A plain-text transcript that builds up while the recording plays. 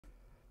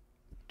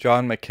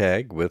John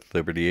McKeag with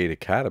Liberty Aid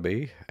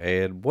Academy.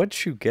 And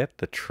once you get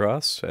the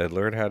trust and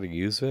learn how to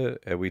use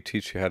it, and we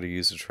teach you how to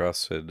use the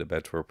trust in the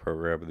mentor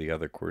program and the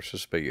other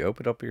courses, but you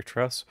open up your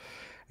trust,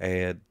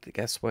 and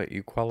guess what?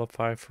 You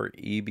qualify for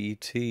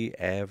EBT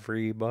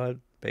every month,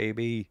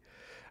 baby.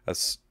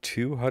 That's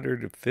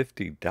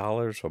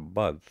 $250 a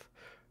month.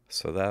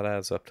 So that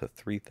adds up to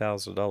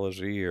 $3,000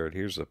 a year. And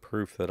here's the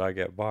proof that I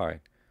get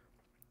mine.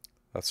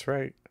 That's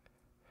right.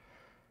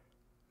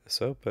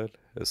 It's open.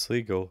 It's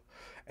legal.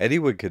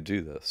 Anyone could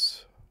do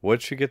this.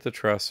 Once you get the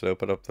trust and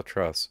open up the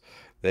trust,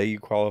 then you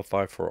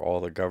qualify for all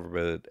the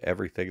government,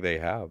 everything they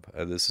have.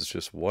 And this is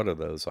just one of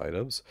those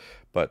items.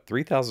 But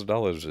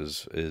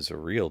 $3,000 is a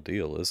real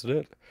deal, isn't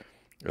it?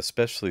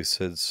 Especially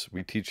since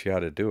we teach you how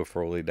to do it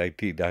for only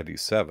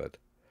 $19.97.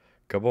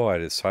 Come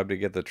on, it's time to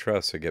get the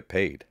trust and get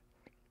paid.